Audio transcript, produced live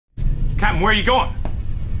Captain, where are you going?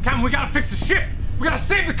 Captain, we gotta fix the ship. We gotta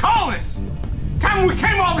save the colonists. Captain, we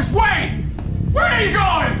came all this way. Where are you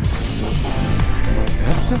going?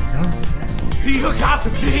 You got to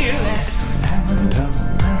feel it.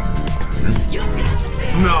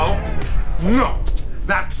 No,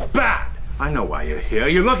 that's bad. I know why you're here.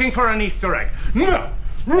 You're looking for an Easter egg. No,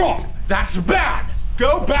 wrong. That's bad.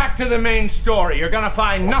 Go back to the main story. You're gonna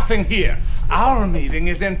find nothing here. Our meeting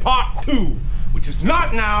is in part 2, which is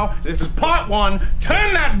not now. This is part 1.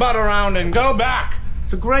 Turn that butt around and go back.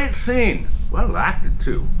 It's a great scene. Well acted,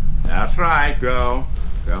 too. That's right, go.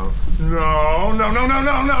 No.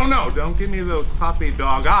 Don't give me those puppy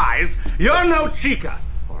dog eyes. You're no chica.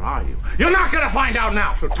 Or are you? You're not gonna find out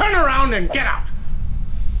now, so turn around and get out.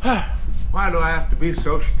 Why do I have to be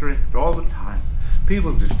so strict all the time?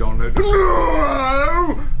 People just don't know.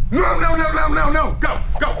 No. Go.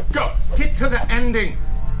 Get to the ending.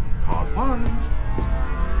 Part 1.